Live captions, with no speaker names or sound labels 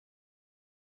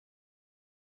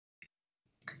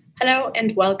Hello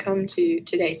and welcome to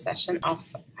today's session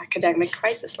of Academic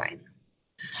Crisis Line.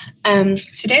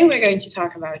 Today we're going to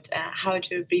talk about how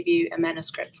to review a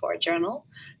manuscript for a journal.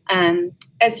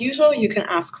 As usual, you can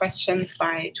ask questions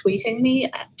by tweeting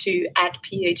me to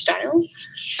 @phdaniel.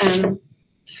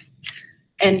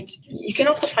 And you can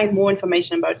also find more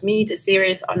information about me, the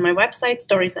series, on my website,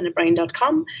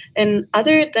 storiesinthebrain.com. And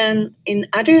in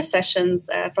other sessions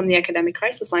from the Academic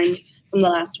Crisis Line from the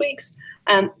last weeks,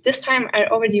 this time I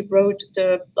already wrote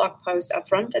the blog post up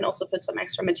front and also put some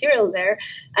extra material there.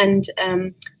 And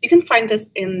you can find this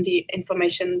in the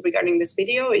information regarding this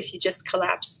video if you just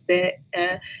collapse the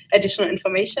additional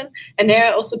information. And there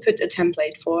I also put a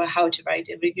template for how to write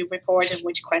a review report and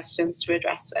which questions to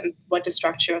address and what the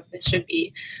structure of this should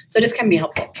be. So this can be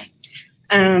helpful.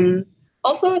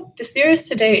 Also, the series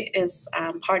today is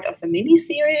part of a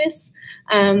mini-series.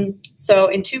 So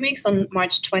in 2 weeks, on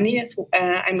March 20th,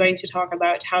 I'm going to talk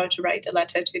about how to write a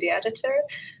letter to the editor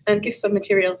and give some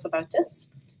materials about this.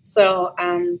 So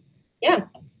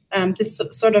this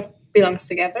sort of belongs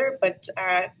together, but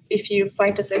if you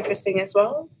find this interesting as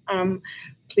well,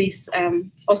 please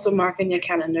also mark in your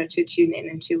calendar to tune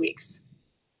in 2 weeks.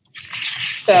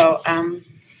 So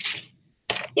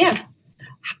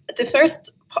the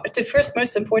first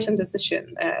most important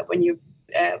decision when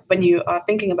you are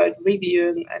thinking about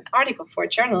reviewing an article for a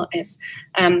journal is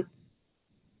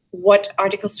what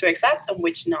articles to accept and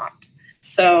which not.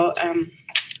 So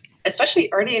especially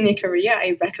early in your career,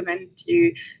 I recommend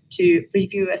you to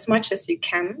review as much as you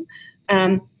can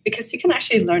because you can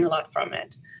actually learn a lot from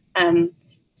it.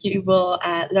 You will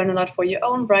learn a lot for your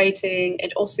own writing.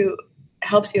 It also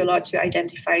helps you a lot to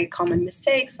identify common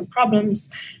mistakes and problems.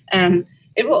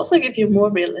 It will also give you a more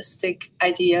realistic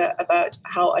idea about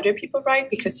how other people write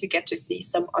because you get to see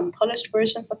some unpolished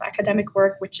versions of academic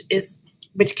work, which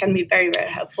can be very, very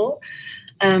helpful.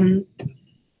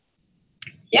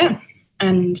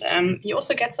 And you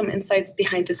also get some insights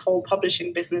behind this whole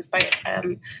publishing business by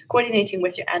coordinating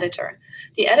with your editor.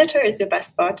 The editor is your best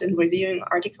spot in reviewing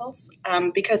articles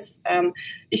because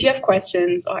if you have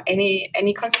questions or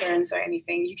any concerns or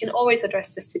anything, you can always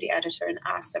address this to the editor and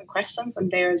ask them questions, and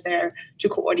they're there to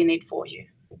coordinate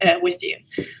with you.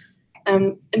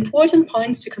 Important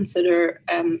points to consider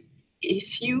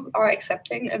if you are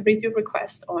accepting a review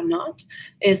request or not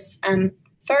is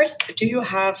first, do you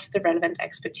have the relevant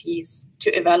expertise to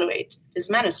evaluate this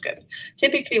manuscript?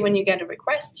 Typically, when you get a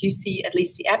request, you see at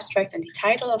least the abstract and the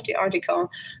title of the article,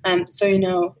 so you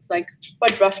know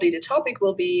what roughly the topic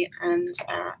will be and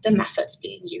the methods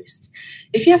being used.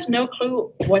 If you have no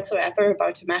clue whatsoever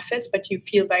about the methods, but you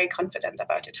feel very confident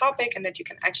about the topic and that you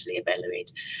can actually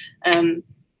evaluate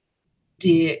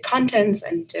the contents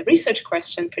and the research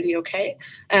question pretty okay,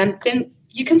 then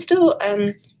you can still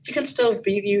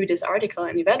review this article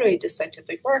and evaluate this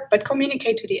scientific work, but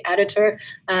communicate to the editor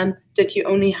that you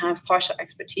only have partial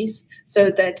expertise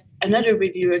so that another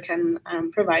reviewer can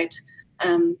provide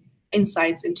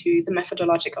insights into the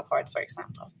methodological part, for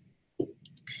example.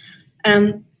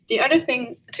 The other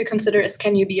thing to consider is,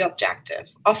 can you be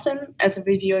objective? Often, as a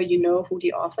reviewer, you know who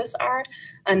the authors are.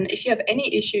 And if you have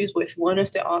any issues with one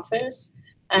of the authors,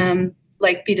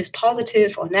 be this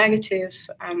positive or negative,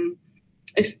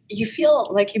 if you feel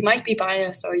like you might be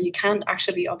biased or you can't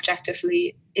actually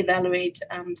objectively evaluate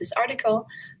this article,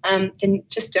 then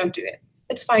just don't do it.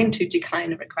 It's fine to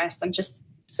decline a request and just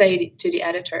say to the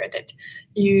editor that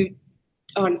you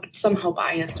are somehow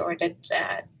biased or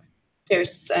that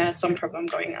there's some problem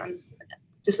going on.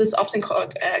 This is often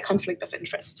called a conflict of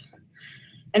interest.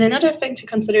 And another thing to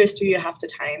consider is, do you have the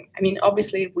time? I mean,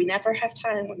 obviously, we never have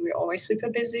time when we're always super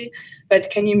busy, but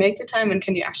can you make the time and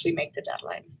can you actually make the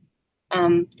deadline?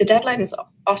 The deadline is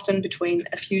often between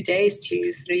a few days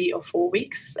to 3 or 4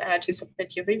 weeks to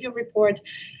submit your review report.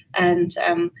 And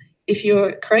if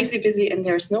you're crazy busy and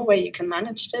there's no way you can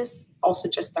manage this, also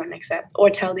just don't accept or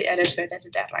tell the editor that the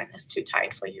deadline is too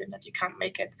tight for you and that you can't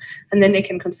make it. And then they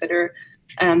can consider,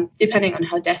 depending on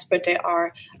how desperate they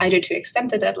are, either to extend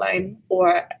the deadline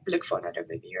or look for another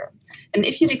reviewer. And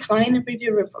if you decline a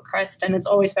review request, then it's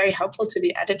always very helpful to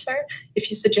the editor if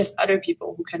you suggest other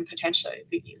people who can potentially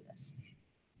review this.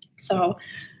 So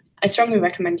I strongly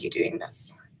recommend you doing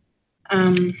this.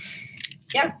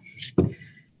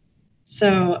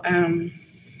 So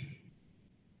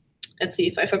let's see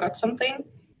if I forgot something.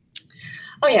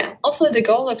 Oh yeah, also the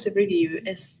goal of the review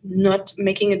is not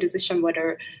making a decision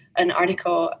whether an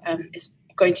article is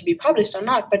going to be published or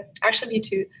not, but actually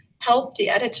to help the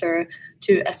editor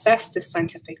to assess this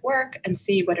scientific work and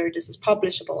see whether this is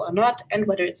publishable or not and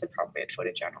whether it's appropriate for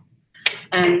the journal.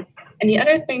 And the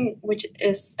other thing which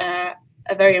is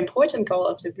a very important goal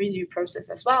of the review process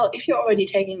as well, if you're already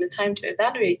taking the time to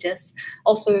evaluate this,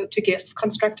 also to give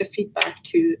constructive feedback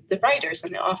to the writers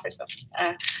and the authors of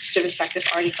the respective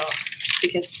article,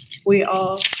 because we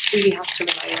all really have to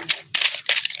rely on this.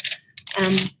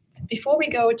 Before we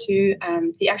go to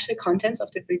the actual contents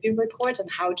of the review report and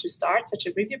how to start such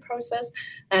a review process,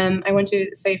 I want to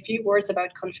say a few words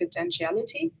about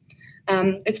confidentiality.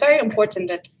 It's very important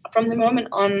that from the moment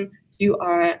on you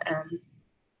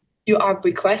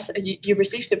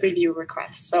receive the review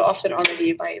request. So often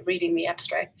already by reading the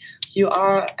abstract, you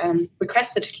are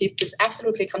requested to keep this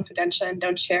absolutely confidential and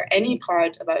don't share any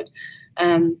part about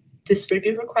this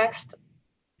review request,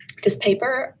 this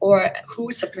paper, or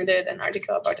who submitted an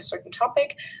article about a certain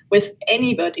topic with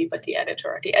anybody but the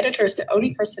editor. The editor is the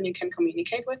only person you can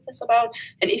communicate with this about.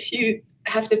 And if you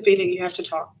have the feeling you have to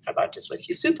talk about this with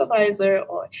your supervisor,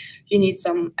 or you need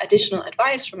some additional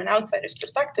advice from an outsider's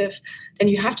perspective, then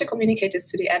you have to communicate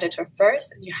this to the editor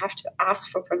first, and you have to ask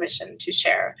for permission to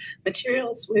share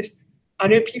materials with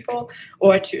other people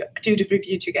or to do the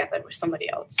review together with somebody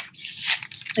else.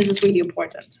 This is really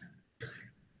important.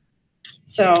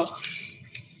 So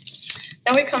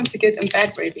now we come to good and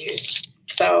bad reviews.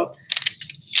 So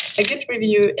a good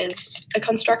review is a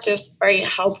constructive, very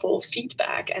helpful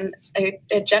feedback and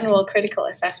a general critical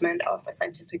assessment of a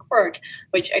scientific work,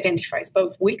 which identifies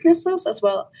both weaknesses as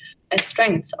well as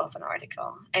strengths of an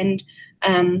article. And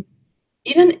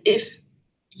even if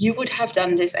you would have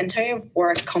done this entire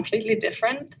work completely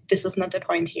different, this is not the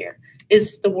point here.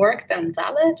 Is the work done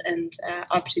valid and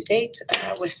up to date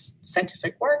with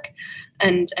scientific work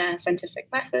and scientific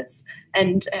methods?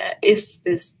 And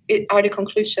are the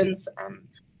conclusions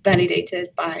validated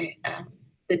by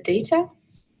the data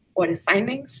or the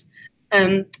findings?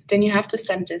 Then you have to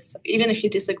send this, even if you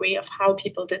disagree of how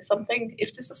people did something.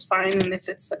 If this is fine and if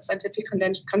it's a scientific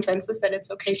consensus that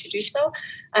it's okay to do so,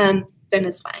 then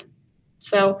it's fine.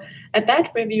 So a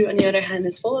bad review, on the other hand,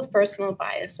 is full of personal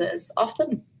biases,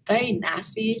 often very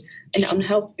nasty and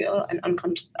unhelpful and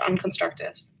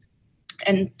unconstructive,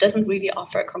 and doesn't really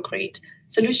offer concrete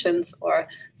solutions or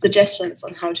suggestions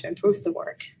on how to improve the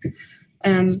work.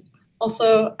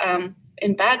 Also,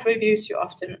 in bad reviews, you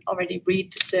often already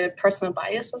read the personal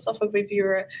biases of a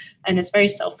reviewer, and it's very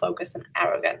self-focused and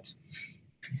arrogant.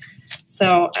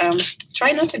 So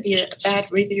try not to be a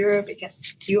bad reviewer,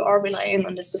 because you are relying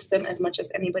on the system as much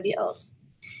as anybody else.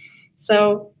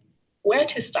 So where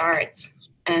to start?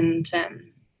 And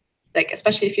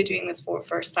especially if you're doing this for the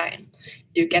first time,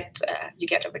 you get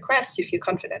a request, you feel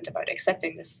confident about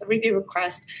accepting this review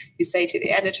request, you say to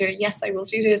the editor, yes, I will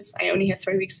do this, I only have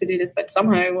 3 weeks to do this, but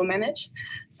somehow I will manage.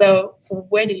 So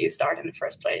where do you start in the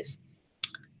first place?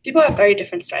 People have very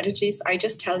different strategies. I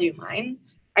just tell you mine.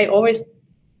 I always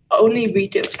only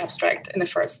read the abstract in the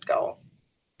first go.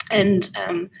 And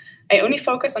I only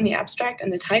focus on the abstract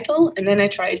and the title, and then I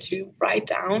try to write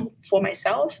down for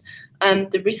myself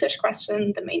the research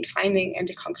question, the main finding, and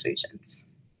the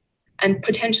conclusions, and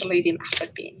potentially the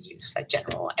method being used, like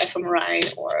general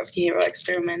fMRI or behavioral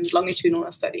experiment,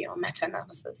 longitudinal study, or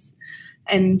meta-analysis.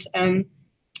 And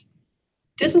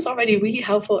this is already really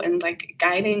helpful in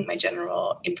guiding my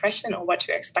general impression or what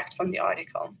to expect from the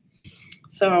article.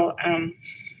 So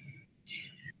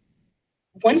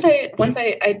once I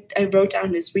wrote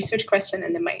down this research question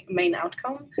and the main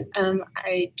outcome,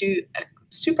 I do a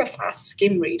super fast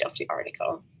skim read of the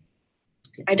article.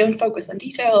 I don't focus on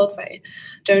details. I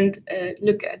don't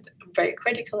look very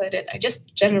critical at it. I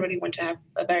just generally want to have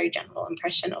a very general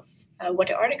impression of what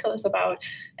the article is about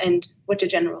and what the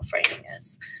general framing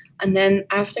is. And then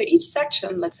after each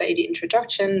section, let's say the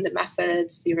introduction, the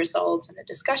methods, the results, and the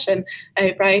discussion,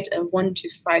 I write a 1 to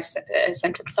 5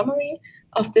 sentence summary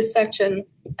of this section,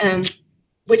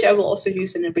 which I will also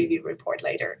use in a review report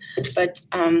later. But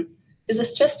this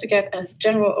is just to get a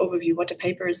general overview what the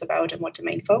paper is about and what the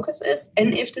main focus is,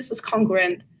 and if this is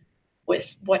congruent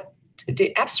with what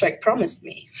the abstract promised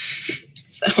me.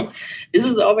 So this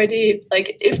is already,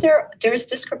 if there is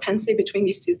discrepancy between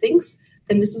these two things,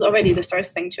 then this is already the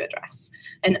first thing to address.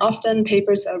 And often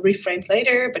papers are reframed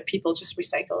later, but people just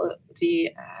recycle the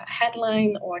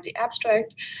headline or the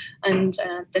abstract. And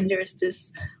then there is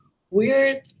this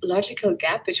weird logical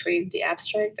gap between the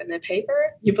abstract and the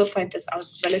paper. You will find this out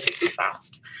relatively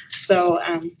fast. So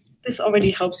this already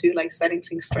helps you setting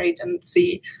things straight and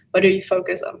see whether you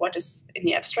focus on what is in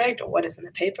the abstract or what is in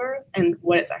the paper and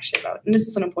what it's actually about. And this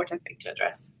is an important thing to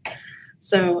address.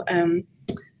 So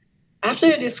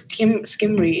after this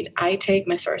skim read, I take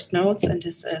my first notes, and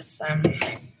this is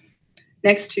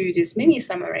next to this mini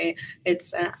summary.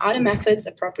 It's are the methods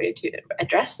appropriate to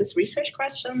address this research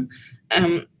question?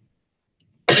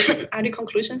 Are the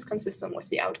conclusions consistent with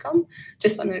the outcome,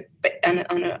 just on a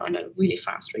really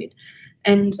fast read,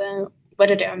 and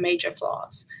whether there are major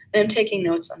flaws. And I'm taking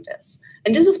notes on this.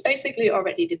 And this is basically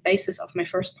already the basis of my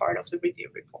first part of the review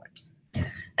report.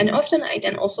 And often I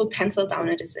then also pencil down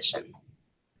a decision.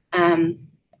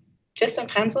 Just on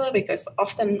pencil, because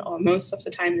often or most of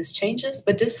the time this changes,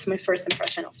 but this is my first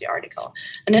impression of the article.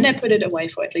 And then I put it away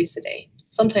for at least a day,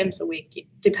 sometimes a week,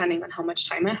 depending on how much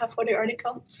time I have for the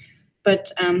article.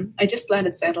 But I just let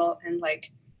it settle and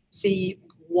like see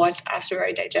what, after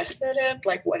I digested it,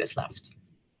 like what is left.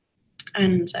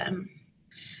 And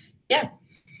yeah,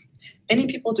 many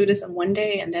people do this in one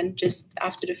day and then just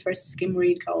after the first skim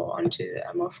read go on to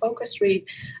a more focused read.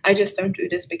 I just don't do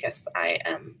this because I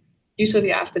am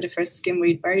usually after the first skim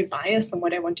read very biased on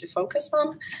what I want to focus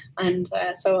on. And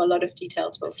so a lot of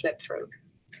details will slip through.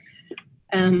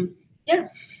 Yeah.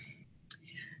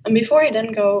 And before I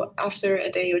then go after a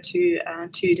day or two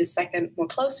to the second more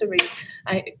closer read,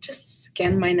 I just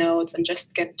scan my notes and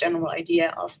just get a general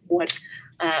idea of what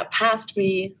passed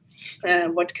me,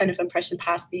 what kind of impression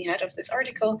passed me ahead of this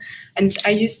article. And I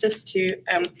use this to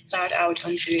start out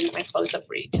on doing my close-up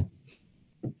read.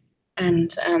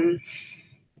 And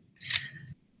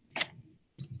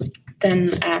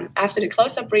then after the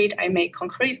close-up read, I make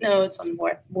concrete notes on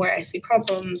where I see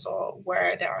problems or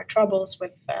where there are troubles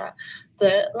with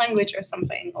the language or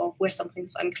something, or where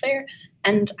something's unclear.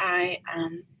 And I,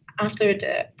 after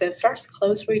the first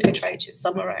close read, I try to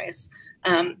summarize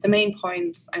the main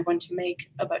points I want to make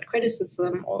about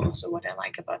criticism, or also what I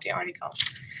like about the article.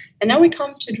 And now we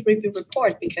come to the review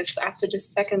report, because after the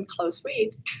second close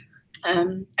read,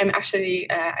 I'm actually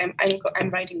I'm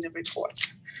writing the report.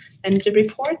 And the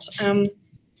report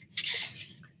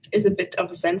is a bit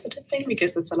of a sensitive thing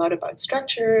because it's a lot about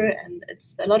structure and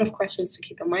it's a lot of questions to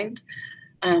keep in mind.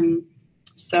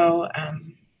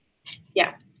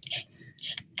 Yeah.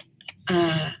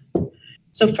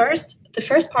 So the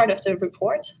first part of the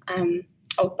report.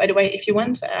 Oh, by the way, if you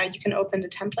want, you can open the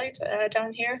template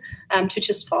down here to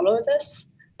just follow this.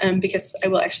 Because I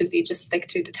will actually just stick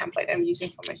to the template I'm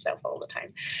using for myself all the time.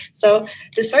 So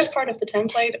the first part of the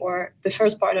template, or the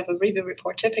first part of a review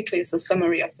report, typically is a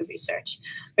summary of the research.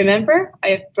 Remember,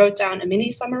 I wrote down a mini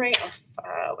summary of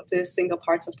the single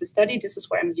parts of the study. This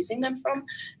is where I'm using them from,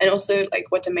 and also like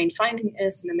what the main finding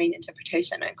is and the main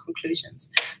interpretation and conclusions.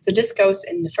 So this goes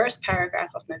in the first paragraph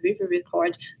of my review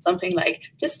report, something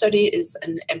like, this study is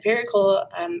an empirical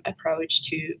approach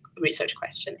to research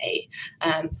question A.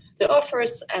 The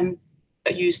authors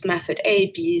used method A,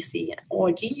 B, C,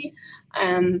 or D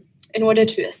in order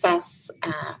to assess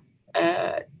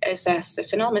the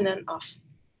phenomenon of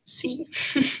C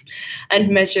and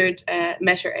measure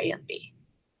A and B.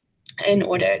 In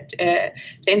order to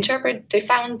interpret, they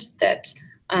found that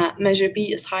measure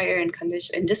B is higher in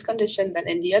this condition than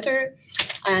in the other,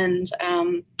 and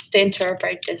they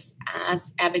interpret this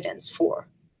as evidence for,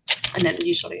 and then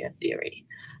usually a theory.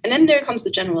 And then there comes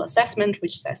the general assessment,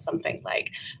 which says something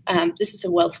like, this is a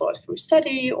well thought through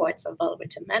study, or it's a well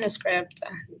written manuscript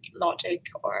and logic,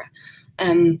 or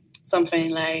something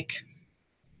like,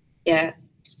 yeah,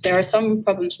 there are some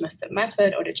problems with the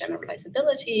method or the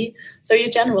generalizability. So your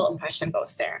general impression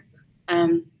goes there.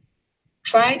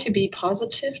 Try to be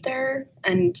positive there,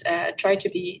 and try to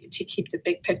keep the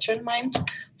big picture in mind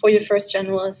for your first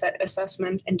general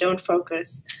assessment, and don't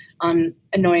focus on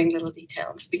annoying little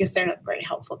details because they're not very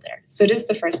helpful there. So this is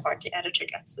the first part. The editor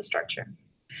gets the structure.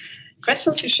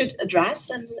 Questions you should address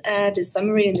in the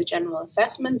summary and the general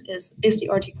assessment is the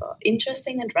article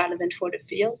interesting and relevant for the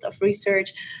field of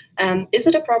research? Is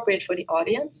it appropriate for the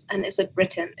audience? And is it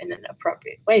written in an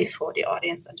appropriate way for the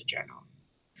audience and the journal?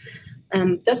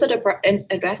 Does it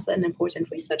address an important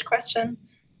research question?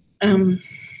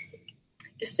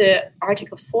 Is the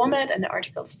article format and the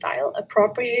article style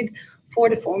appropriate for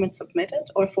the format submitted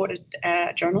or for the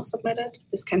journal submitted?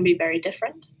 This can be very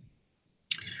different.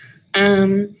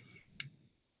 Are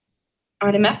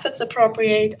the methods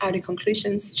appropriate? Are the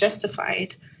conclusions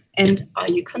justified? And are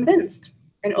you convinced?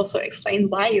 And also explain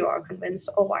why you are convinced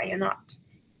or why you're not.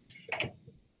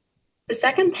 The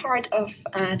second part of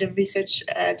the research,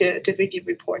 the review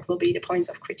report, will be the points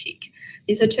of critique.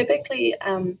 These are typically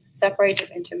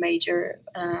separated into major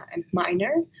and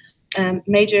minor.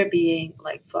 Major being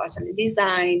like flaws in the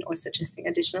design, or suggesting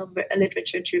additional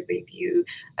literature to review,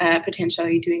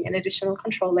 potentially doing an additional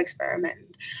control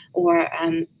experiment, or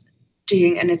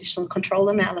doing an additional control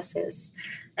analysis,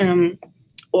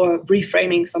 or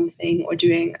reframing something, or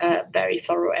doing very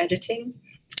thorough editing.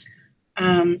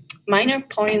 Minor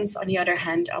points, on the other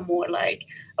hand, are more like,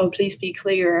 oh, please be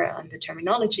clear on the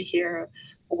terminology here,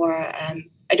 or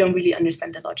I don't really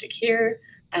understand the logic here,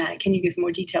 Can you give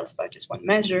more details about this one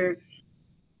measure?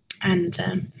 And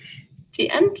the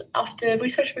end of the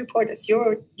research report is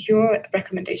your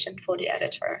recommendation for the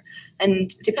editor.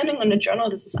 And depending on the journal,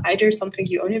 this is either something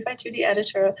you only write to the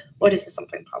editor, or this is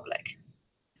something public.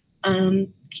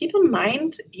 Keep in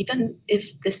mind, even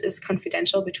if this is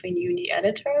confidential between you and the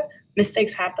editor,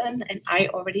 mistakes happen, and I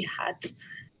already had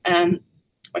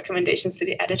recommendations to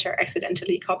the editor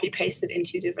accidentally copy-pasted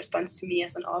into the response to me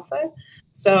as an author.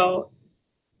 So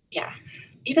yeah,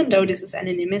 even though this is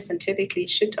anonymous and typically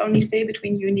should only stay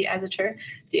between you and the editor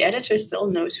still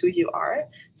knows who you are.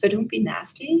 So don't be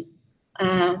nasty,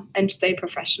 and stay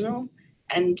professional,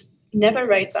 and never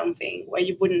write something where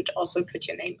you wouldn't also put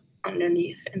your name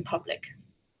underneath in public.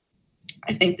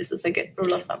 I think this is a good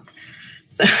rule of thumb.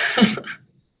 So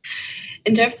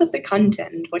in terms of the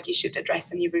content, what you should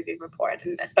address in your review report,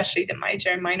 and especially the major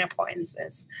and minor points,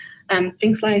 is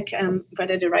things like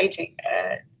whether the writing,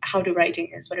 how the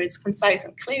writing is, whether it's concise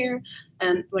and clear,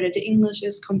 whether the English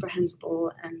is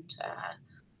comprehensible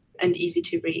and easy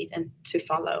to read and to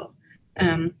follow,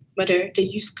 whether they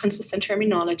use consistent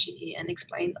terminology and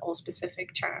explain all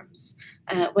specific terms,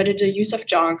 whether the use of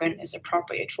jargon is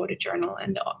appropriate for the journal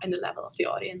and the level of the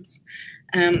audience.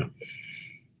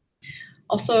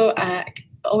 Also,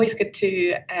 always good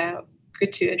to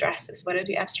address is whether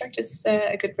the abstract is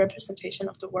a good representation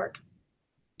of the work,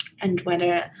 and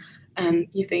whether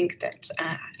you think that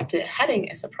the heading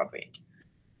is appropriate.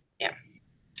 Yeah.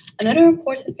 Another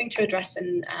important thing to address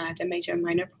in the major and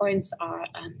minor points are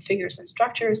figures and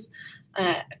structures,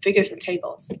 figures and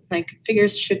tables. Like,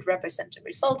 figures should represent the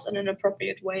results in an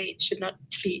appropriate way. It should not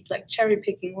be like cherry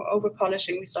picking or over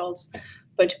polishing results,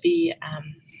 but be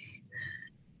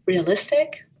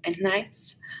realistic and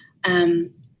nice.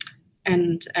 But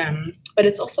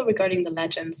it's also regarding the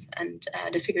legends and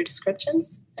the figure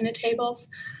descriptions in the tables.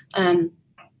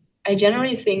 I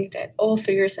generally think that all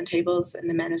figures and tables in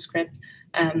the manuscript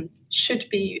should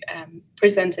be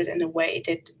presented in a way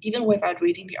that even without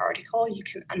reading the article, you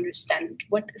can understand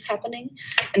what is happening,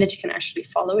 and that you can actually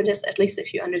follow this, at least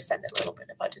if you understand a little bit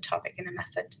about the topic and the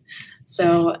method.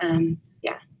 So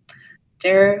yeah.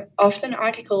 There often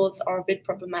articles are a bit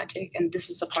problematic, and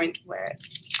this is a point where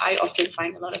I often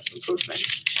find a lot of improvement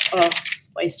or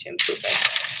ways to improve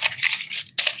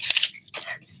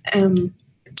it.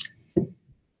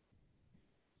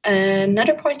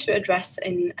 Another point to address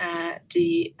in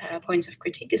the points of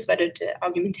critique is whether the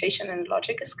argumentation and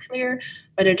logic is clear,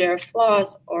 whether there are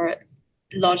flaws or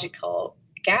logical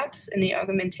gaps in the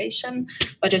argumentation,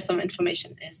 whether some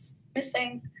information is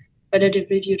missing, whether the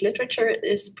reviewed literature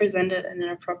is presented in an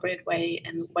appropriate way,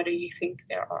 and whether you think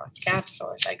there are gaps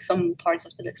or like some parts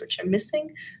of the literature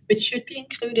missing, which should be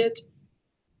included,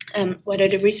 whether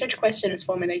the research question is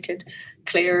formulated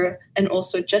clear and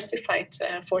also justified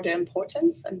for the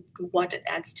importance and what it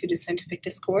adds to the scientific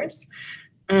discourse.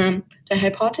 The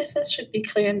hypothesis should be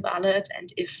clear and valid,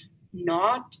 and if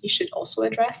not, you should also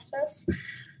address this.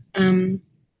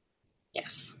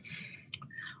 Yes.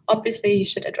 Obviously, you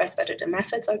should address whether the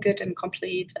methods are good and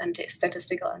complete, and the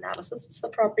statistical analysis is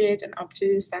appropriate and up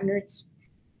to standards.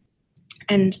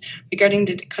 And regarding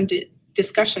the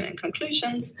discussion and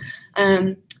conclusions,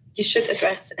 you should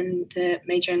address in the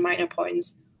major and minor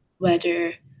points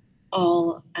whether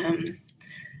all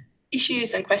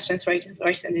issues and questions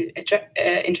raised in the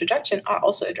introduction are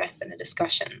also addressed in the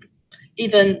discussion,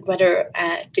 even whether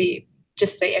they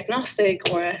just stay agnostic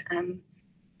or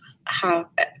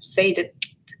say that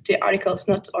the article is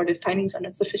not, or the findings are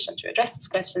not sufficient to address these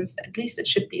questions. At least it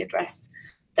should be addressed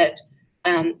that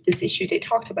this issue they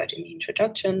talked about in the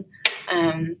introduction,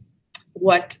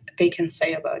 what they can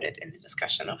say about it in the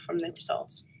discussion or from the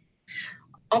results.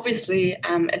 Obviously,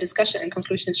 a discussion and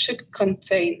conclusions should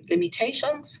contain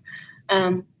limitations.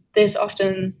 There's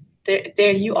often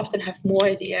you often have more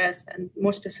ideas and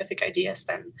more specific ideas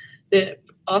than the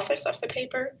authors of the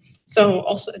paper, so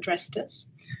also address this.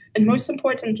 And most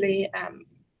importantly,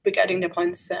 regarding the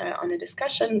points on the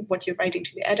discussion, what you're writing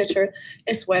to the editor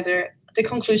is whether the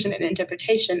conclusion and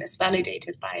interpretation is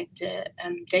validated by the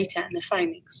data and the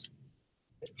findings.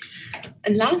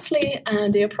 And lastly,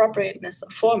 the appropriateness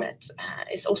of format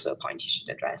is also a point you should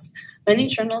address. Many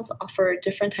journals offer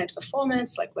different types of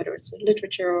formats, like whether it's a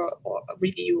literature or a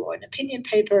review or an opinion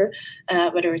paper,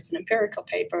 whether it's an empirical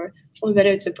paper, or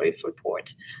whether it's a brief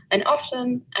report. And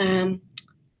often,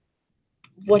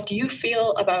 what you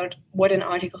feel about what an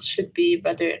article should be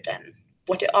rather than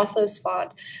what the authors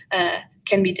thought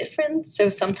can be different. So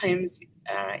sometimes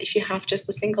if you have just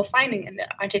a single finding and the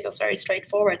article is very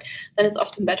straightforward, then it's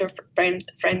often better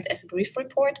framed as a brief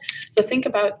report. So think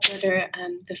about whether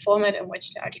the format in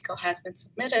which the article has been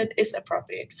submitted is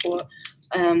appropriate for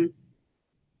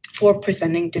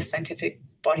presenting this scientific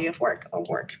body of work or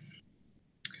work.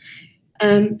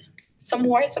 Some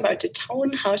words about the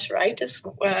tone, how to write this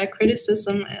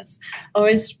criticism is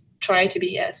always try to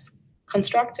be as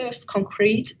constructive,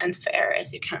 concrete, and fair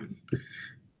as you can.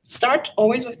 Start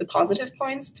always with the positive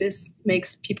points. This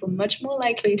makes people much more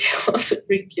likely to also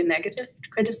read your negative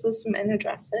criticism and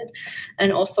address it,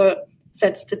 and also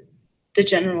sets the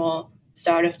general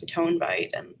start of the tone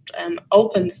right and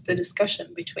opens the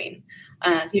discussion between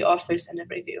the authors and the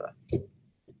reviewer.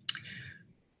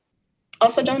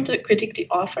 Also, don't critique the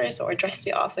authors or address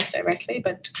the authors directly,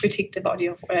 but critique the body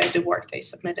of the work they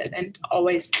submitted, and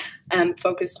always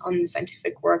focus on the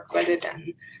scientific work rather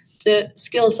than the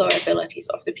skills or abilities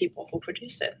of the people who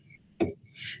produce it.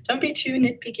 Don't be too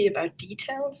nitpicky about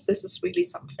details. This is really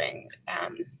something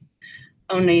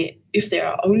only if there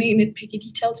are only nitpicky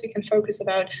details we can focus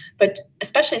about, but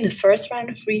especially in the first round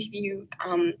of review,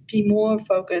 be more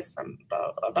focused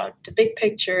about the big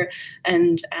picture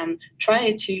and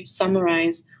try to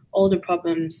summarize all the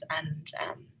problems and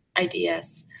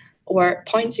ideas or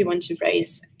points you want to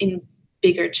raise in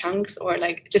bigger chunks, or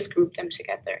like just group them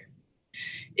together.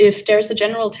 If there's a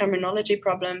general terminology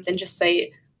problem, then just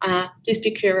say, please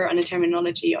be clearer on the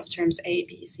terminology of terms A,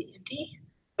 B, C, and D,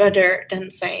 rather than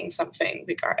saying something,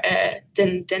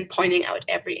 than pointing out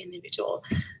every individual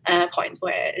point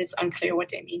where it's unclear what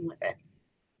they mean with it.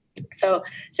 So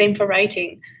same for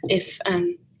writing. If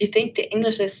you think the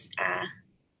English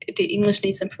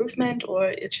needs improvement,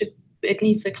 or it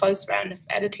needs a close round of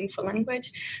editing for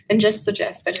language, then just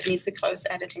suggest that it needs a close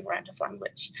editing round of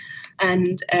language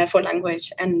and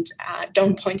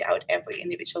don't point out every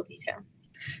individual detail.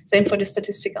 Same for the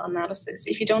statistical analysis.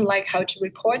 If you don't like how to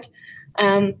report,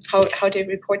 how they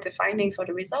report the findings or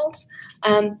the results,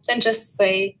 then just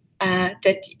say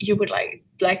that you would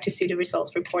like to see the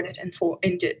results reported in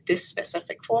this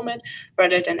specific format,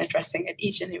 rather than addressing at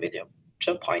each individual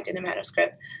point in the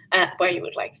manuscript where you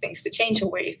would like things to change or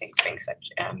where you think things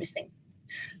are missing.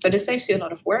 So this saves you a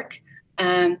lot of work,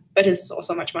 but is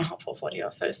also much more helpful for the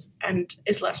authors and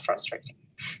is less frustrating.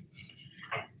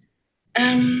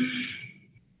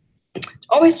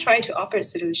 Always try to offer a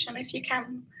solution if you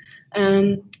can.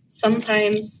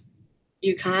 Sometimes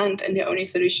you can't, and the only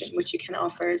solution which you can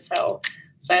offer. So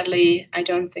sadly, I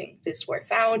don't think this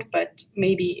works out, but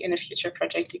maybe in a future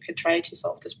project you could try to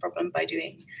solve this problem by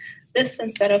doing this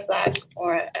instead of that,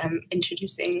 or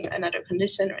introducing another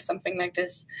condition or something like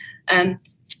this.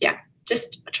 Yeah,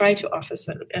 just try to offer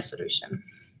a solution.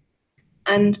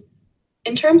 And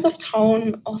in terms of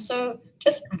tone, also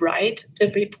just write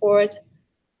the report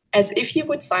as if you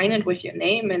would sign it with your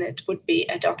name and it would be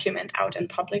a document out in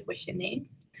public with your name.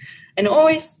 And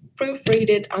always proofread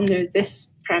it under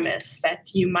this premise that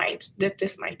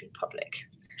this might be public.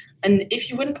 And if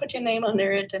you wouldn't put your name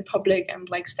under it in public and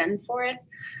stand for it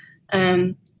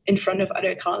in front of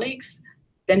other colleagues,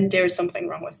 then there's something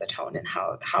wrong with the tone and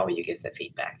how you give the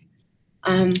feedback.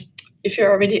 If you're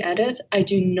already at it, I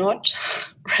do not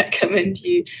recommend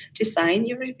you to sign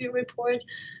your review report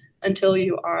until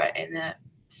you are in a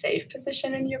safe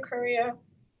position in your career.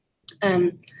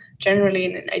 Generally,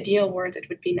 in an ideal world, it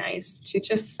would be nice to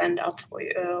just send up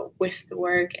with the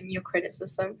work and your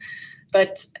criticism,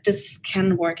 but this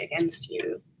can work against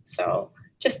you. So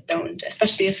just don't,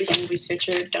 especially as a young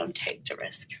researcher, don't take the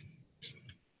risk.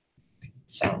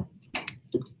 So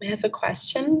we have a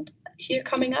question here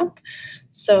coming up.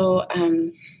 So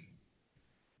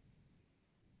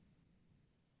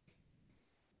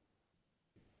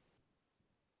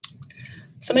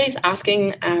somebody's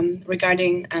asking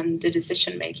regarding the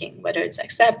decision making, whether it's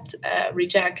accept,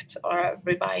 reject, or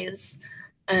revise,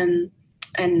 and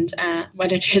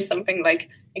whether there's something like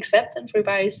accept and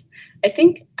revise. I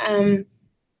think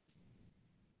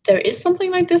there is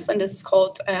something like this, and this is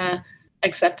called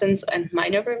acceptance and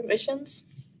minor revisions,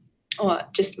 or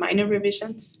just minor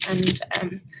revisions. And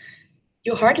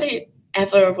you hardly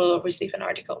ever will receive an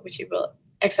article which you will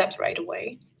accept right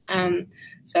away.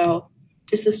 So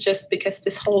this is just because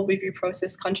this whole review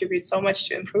process contributes so much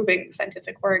to improving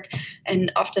scientific work, and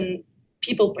often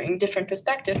people bring different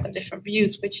perspectives and different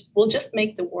views, which will just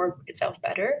make the work itself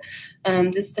better.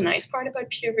 This is the nice part about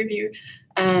peer review.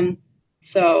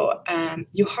 So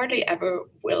you hardly ever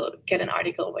will get an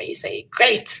article where you say,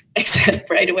 great, accept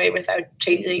right away without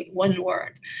changing one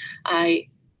word. I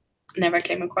never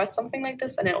came across something like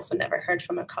this, and I also never heard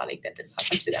from a colleague that this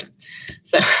happened to them.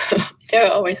 So there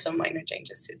are always some minor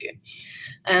changes to do.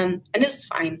 And this is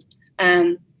fine.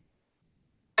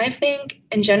 I think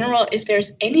in general, if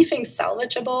there's anything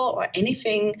salvageable or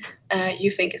anything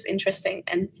you think is interesting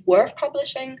and worth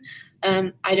publishing,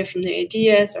 either from the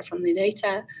ideas or from the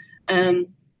data,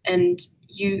 and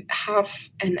you have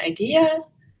an idea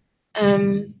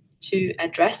to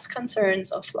address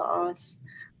concerns or flaws,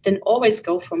 then always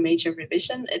go for major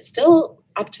revision. It's still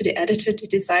up to the editor to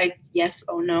decide yes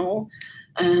or no,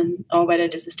 or whether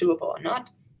this is doable or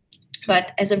not.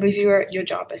 But as a reviewer, your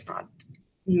job is not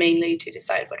mainly to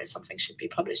decide whether something should be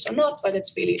published or not, but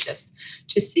it's really just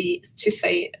to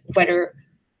say whether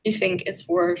you think it's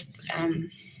worth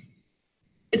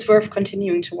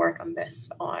continuing to work on this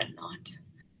or not.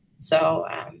 So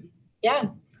yeah,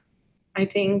 I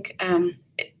think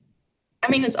I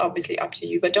mean, it's obviously up to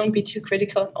you, but don't be too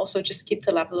critical. Also, just keep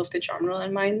the level of the journal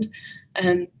in mind.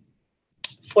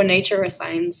 For Nature or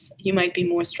Science, you might be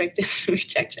more strict in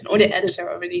rejection, or the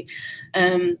editor already,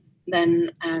 than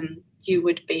you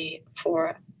would be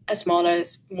for a smaller,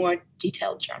 more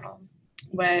detailed journal,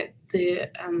 where the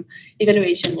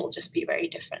evaluation will just be very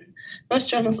different.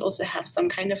 Most journals also have some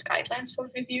kind of guidelines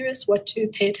for reviewers, what to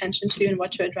pay attention to and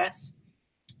what to address.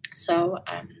 So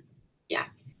yeah,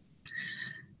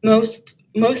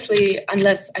 mostly,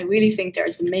 unless I really think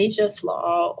there's a major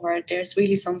flaw or there's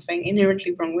really something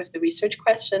inherently wrong with the research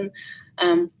question,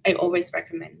 I always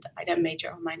recommend either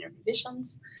major or minor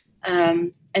revisions,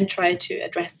 and try to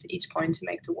address each point to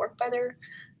make the work better.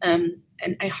 And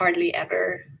I hardly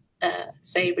ever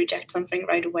say reject something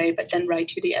right away, but then write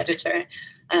to the editor.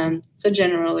 So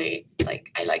generally,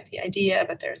 like, I like the idea,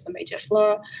 but there's a major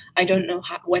flaw. I don't know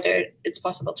whether it's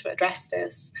possible to address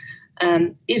this.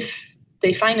 If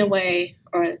they find a way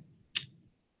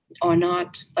or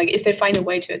not, like if they find a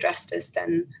way to address this,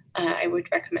 then I would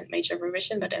recommend major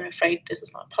revision, but I'm afraid this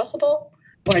is not possible,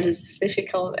 or this is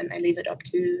difficult, and I leave it up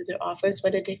to the authors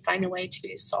whether they find a way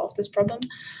to solve this problem.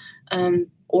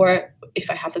 Or if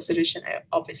I have a solution, I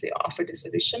obviously offer the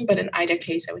solution, but in either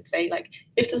case, I would say, like,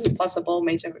 if this is possible,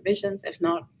 major revisions. If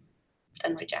not,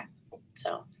 then reject.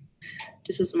 So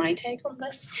this is my take on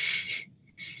this.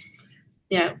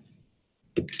 Yeah.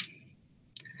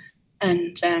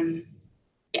 And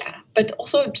yeah, but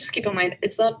also just keep in mind,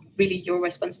 it's not really your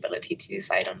responsibility to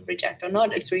decide on reject or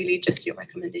not. It's really just your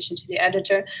recommendation to the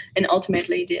editor, and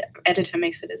ultimately the editor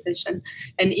makes the decision.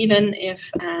 And even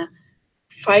if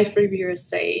 5 reviewers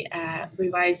say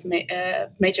revise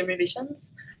major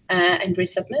revisions and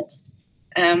resubmit,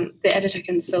 the editor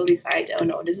can still decide, oh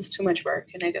no, this is too much work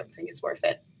and I don't think it's worth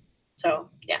it. So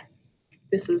yeah,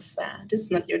 this is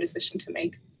not your decision to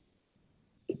make.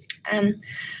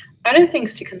 Other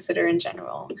things to consider in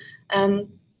general,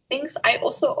 things I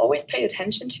also always pay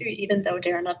attention to, even though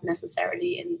they are not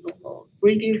necessarily in normal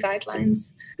review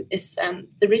guidelines, is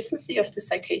the recency of the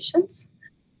citations.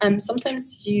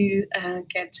 Sometimes you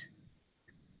get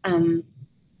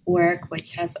work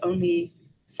which has only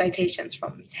citations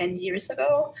from 10 years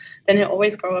ago, then I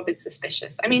always grow a bit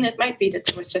suspicious. I mean, it might be that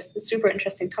it was just a super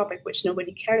interesting topic which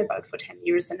nobody cared about for 10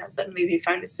 years, and now suddenly we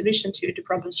found a solution to the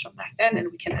problems from back then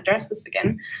and we can address this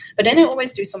again. But then I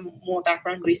always do some more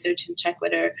background research and check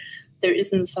whether there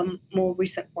isn't some more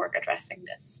recent work addressing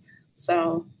this.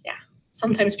 So yeah,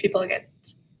 sometimes people get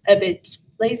a bit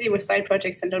lazy with side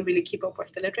projects and don't really keep up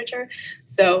with the literature.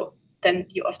 So then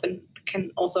you often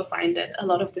can also find that a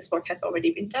lot of this work has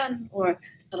already been done, or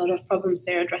a lot of problems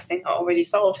they're addressing are already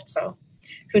solved. So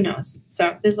who knows?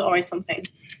 So this is always something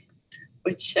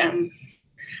which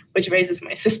raises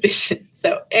my suspicion.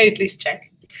 So I at least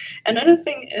check. Another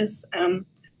thing is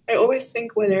I always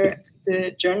think whether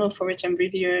the journal for which I'm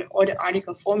reviewing or the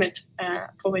article format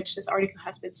for which this article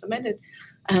has been submitted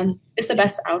is the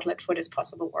best outlet for this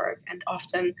possible work. And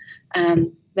often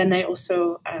then I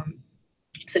also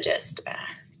suggest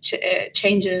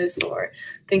changes, or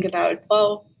think about,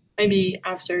 well, maybe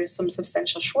after some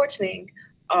substantial shortening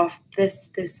of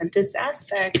this and this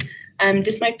aspect,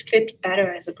 this might fit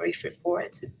better as a brief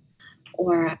report.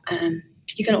 Or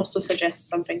you can also suggest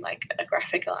something like a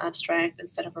graphical abstract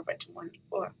instead of a written one,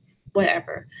 or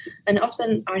whatever. And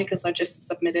often articles are just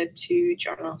submitted to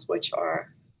journals which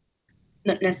are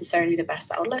not necessarily the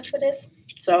best outlet for this.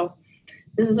 So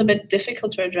this is a bit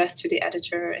difficult to address to the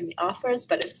editor and the authors,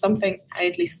 but it's something I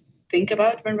at least think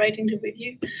about when writing the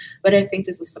review. But I think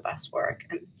this is the best work.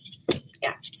 And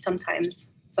yeah,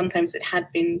 sometimes it had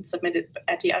been submitted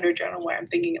at the other journal where I'm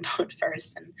thinking about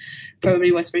first, and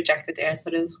probably was rejected there. So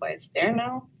this is why it's there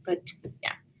now. But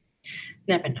yeah,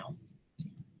 never know.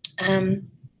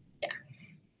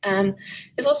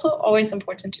 It's also always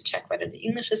important to check whether the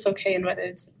English is okay and whether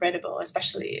it's readable,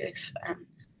 especially if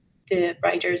the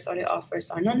writers or the authors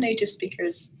are non-native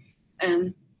speakers.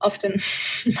 often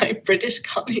my British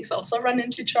colleagues also run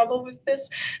into trouble with this,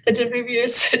 that the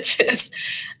reviewers suggest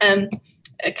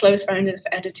a close round of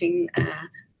editing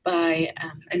by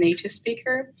a native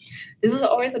speaker. This is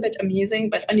always a bit amusing,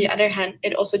 but on the other hand,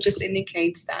 it also just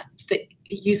indicates that the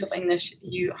use of English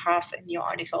you have in your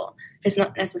article is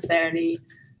not necessarily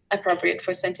appropriate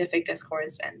for scientific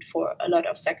discourse and for a lot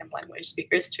of second language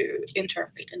speakers to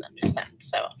interpret and understand.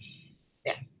 So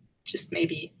yeah, just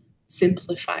maybe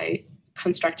simplify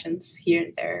constructions here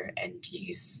and there and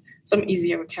use some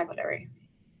easier vocabulary.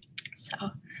 So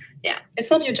yeah,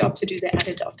 it's not your job to do the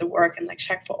edit of the work and like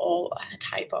check for all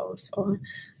typos or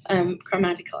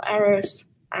grammatical errors.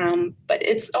 But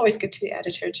it's always good to the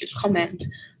editor to comment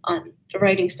on the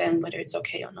writing style, whether it's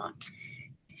okay or not.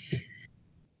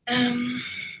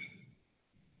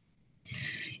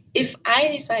 If I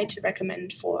decide to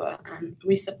recommend for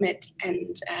resubmit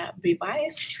and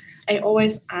revise, I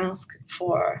always ask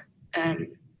for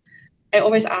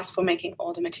making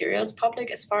all the materials public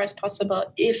as far as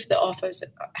possible if the authors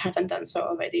haven't done so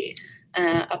already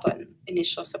upon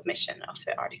initial submission of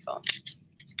the article.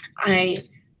 I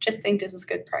just think this is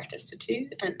good practice to do,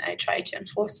 and I try to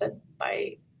enforce it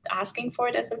by asking for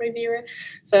it as a reviewer.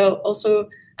 So also,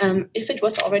 if it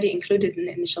was already included in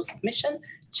the initial submission,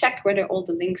 check whether all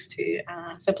the links to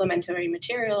supplementary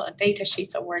material and data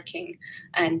sheets are working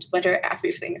and whether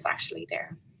everything is actually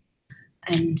there.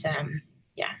 And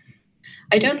yeah,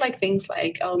 I don't like things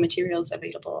like, oh, materials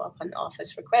available upon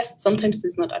author's request. Sometimes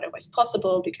this is not otherwise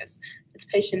possible because it's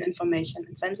patient information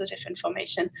and sensitive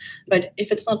information. But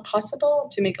if it's not possible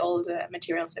to make all the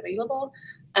materials available,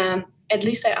 at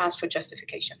least I ask for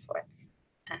justification for it.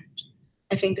 And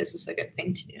I think this is a good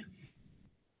thing to do.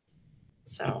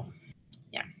 So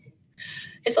yeah.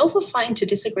 It's also fine to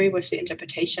disagree with the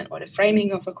interpretation or the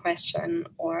framing of a question,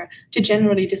 or to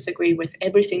generally disagree with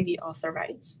everything the author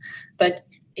writes. But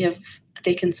if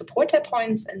they can support their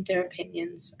points and their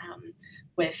opinions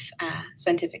with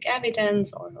scientific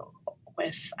evidence or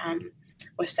with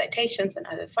citations and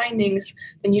other findings,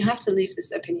 then you have to leave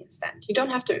this opinion stand. You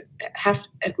don't have to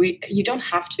agree. You don't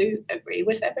have to agree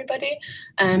with everybody.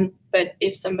 But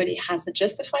if somebody has a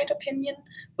justified opinion,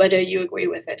 whether you agree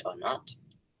with it or not,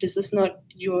 this is not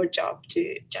your job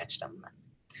to judge them,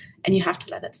 and you have to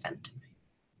let it stand.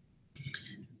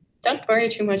 Don't worry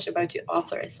too much about the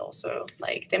authors also.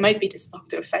 Like, they might be this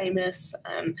doctor famous,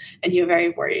 and you're very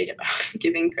worried about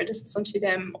giving criticism to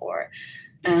them, or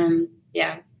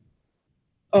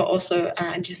or also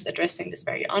just addressing this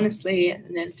very honestly,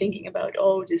 and then thinking about,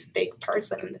 oh, this big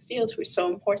person in the field who's so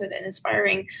important and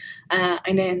inspiring,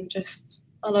 and then just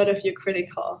a lot of your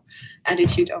critical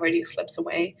attitude already slips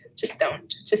away. Just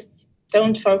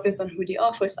don't focus on who the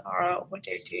authors are or what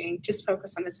they're doing. Just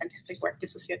focus on the scientific work.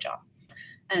 This is your job.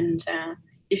 And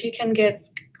if you can give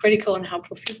critical and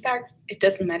helpful feedback, it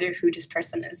doesn't matter who this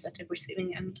person is at the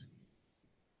receiving end.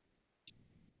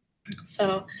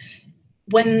 So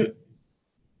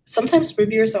sometimes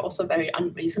reviewers are also very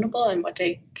unreasonable in what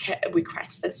they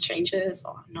request as changes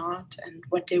or not, and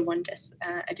what they want as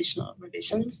additional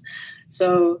revisions.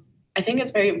 So I think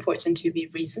it's very important to be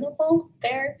reasonable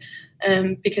there,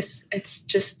 because it's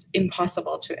just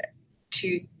impossible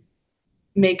to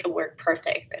make a work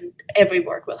perfect, and every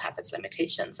work will have its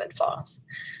limitations and flaws.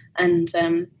 And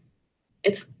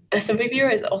as a reviewer,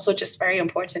 it's also just very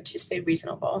important to stay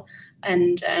reasonable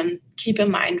and keep in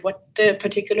mind what the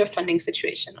particular funding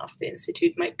situation of the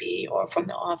institute might be, or from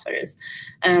the authors,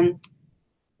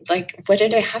 like whether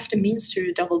they have the means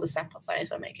to double the sample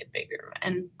size or make it bigger,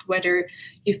 and whether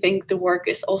you think the work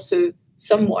is also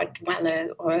somewhat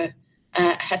valid or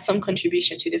has some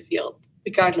contribution to the field,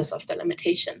 regardless of the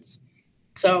limitations.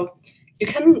 So you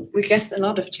can request a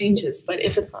lot of changes, but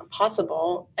if it's not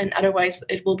possible, and otherwise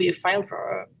it will be a file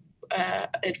drawer,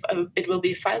 it will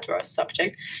be a file drawer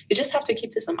subject, you just have to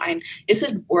keep this in mind. Is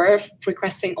it worth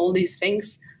requesting all these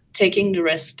things, taking the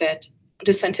risk that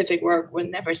the scientific work will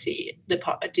never see the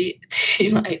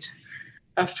light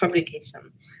of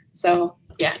publication? So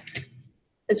yeah,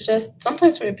 it's just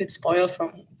sometimes we're a bit spoiled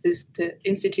from the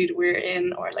institute we're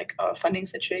in, or like our funding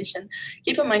situation.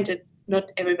 Keep in mind that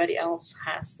not everybody else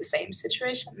has the same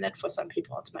situation, that for some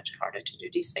people it's much harder to do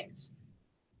these things.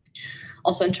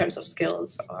 Also in terms of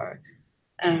skills or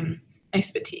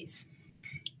expertise.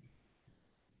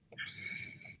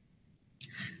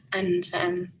 And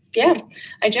yeah,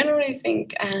 I generally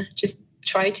think just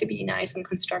try to be nice and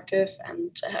constructive,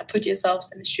 and put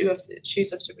yourselves in the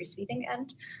shoes of the receiving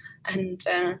end. And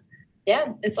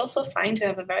yeah, it's also fine to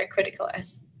have a very critical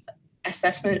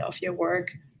assessment of your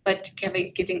work, but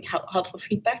getting helpful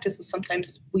feedback, this is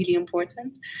sometimes really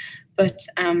important. But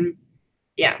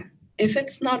yeah, if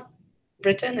it's not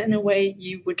written in a way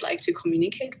you would like to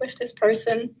communicate with this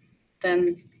person,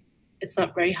 then it's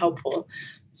not very helpful.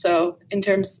 So in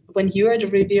terms, when you are the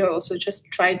reviewer, also just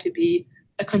try to be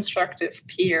a constructive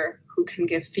peer who can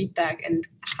give feedback and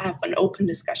have an open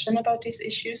discussion about these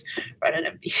issues rather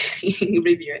than being a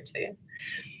reviewer too.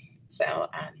 So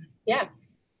yeah,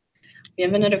 we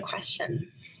have another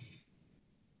question.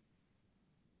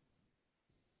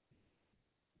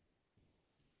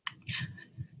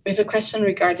 We have a question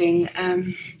regarding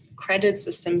credit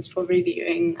systems for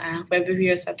reviewing, where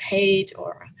reviewers are paid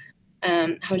or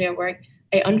how they work.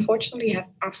 I unfortunately have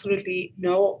absolutely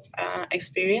no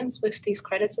experience with these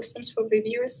credit systems for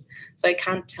reviewers, so I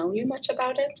can't tell you much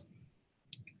about it.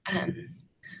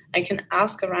 I can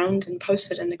ask around and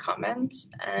post it in the comments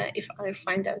if I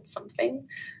find out something,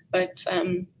 but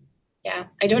yeah,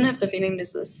 I don't have the feeling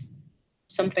this is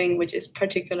something which is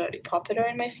particularly popular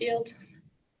in my field.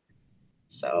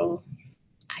 So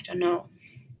I don't know.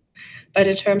 But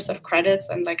in terms of credits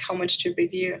and like how much to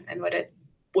review and what it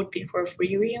would be worth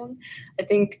reviewing, I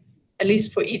think at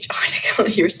least for each article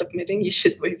you're submitting, you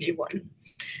should review one.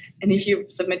 And if you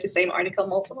submit the same article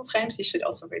multiple times, you should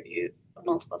also review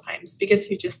multiple times, because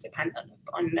you just depend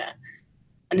on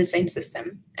the same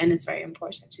system, and it's very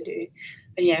important to do.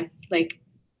 But yeah, like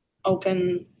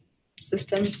open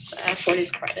systems for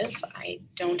these credits, I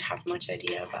don't have much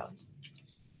idea about.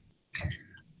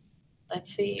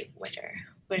 Let's see whether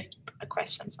with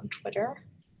questions on Twitter.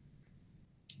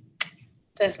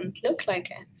 Doesn't look like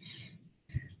it.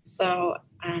 So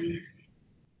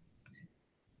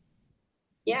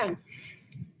yeah.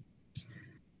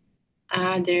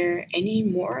 Are there any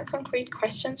more concrete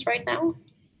questions right now?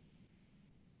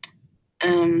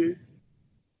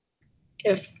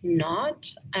 If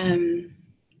not,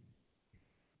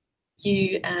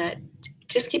 you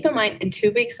just keep in mind, in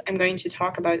 2 weeks, I'm going to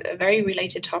talk about a very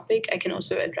related topic. I can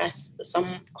also address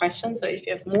some questions. So if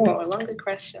you have more or longer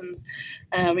questions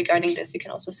regarding this, you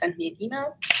can also send me an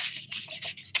email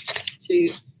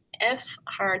to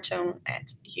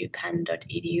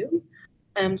fhartong@upenn.edu.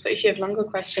 So if you have longer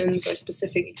questions or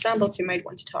specific examples you might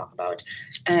want to talk about,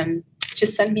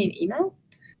 just send me an email.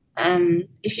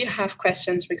 If you have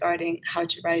questions regarding how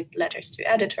to write letters to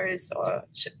editors or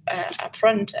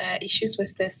upfront issues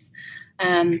with this,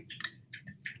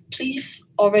 please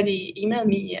already email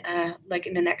me like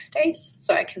in the next days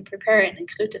so I can prepare and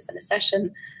include this in a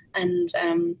session. And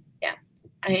yeah,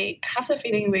 I have the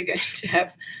feeling we're going to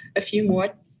have a few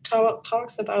more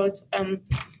talks about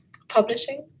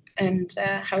publishing and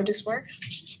how this works.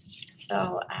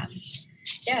 So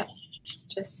yeah,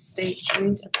 just stay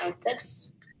tuned about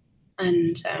this.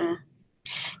 And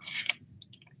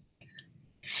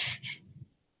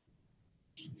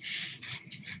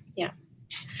yeah,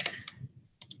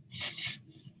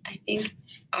 I think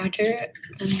other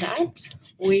than that,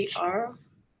 we are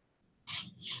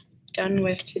done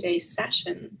with today's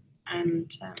session.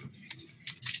 And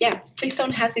yeah, please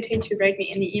don't hesitate to write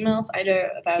me any emails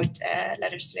either about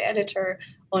letters to the editor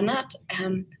or not.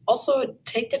 Also,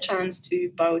 take the chance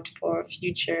to vote for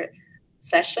future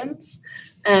sessions.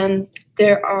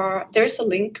 There's a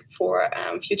link for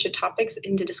future topics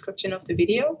in the description of the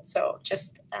video. So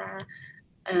just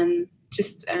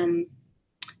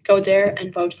go there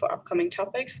and vote for upcoming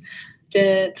topics.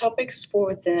 The topics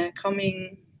for the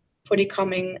coming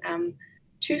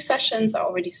 2 sessions are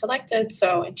already selected.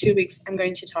 So in 2 weeks, I'm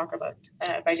going to talk about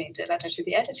writing the letter to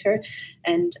the editor.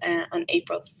 And on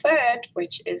April 3rd,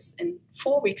 which is in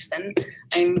 4 weeks then,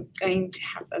 I'm going to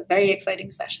have a very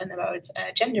exciting session about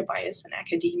gender bias in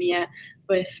academia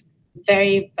with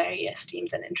very, very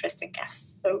esteemed and interesting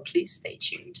guests. So please stay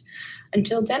tuned.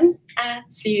 Until then,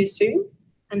 see you soon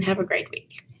and have a great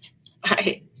week.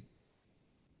 Bye.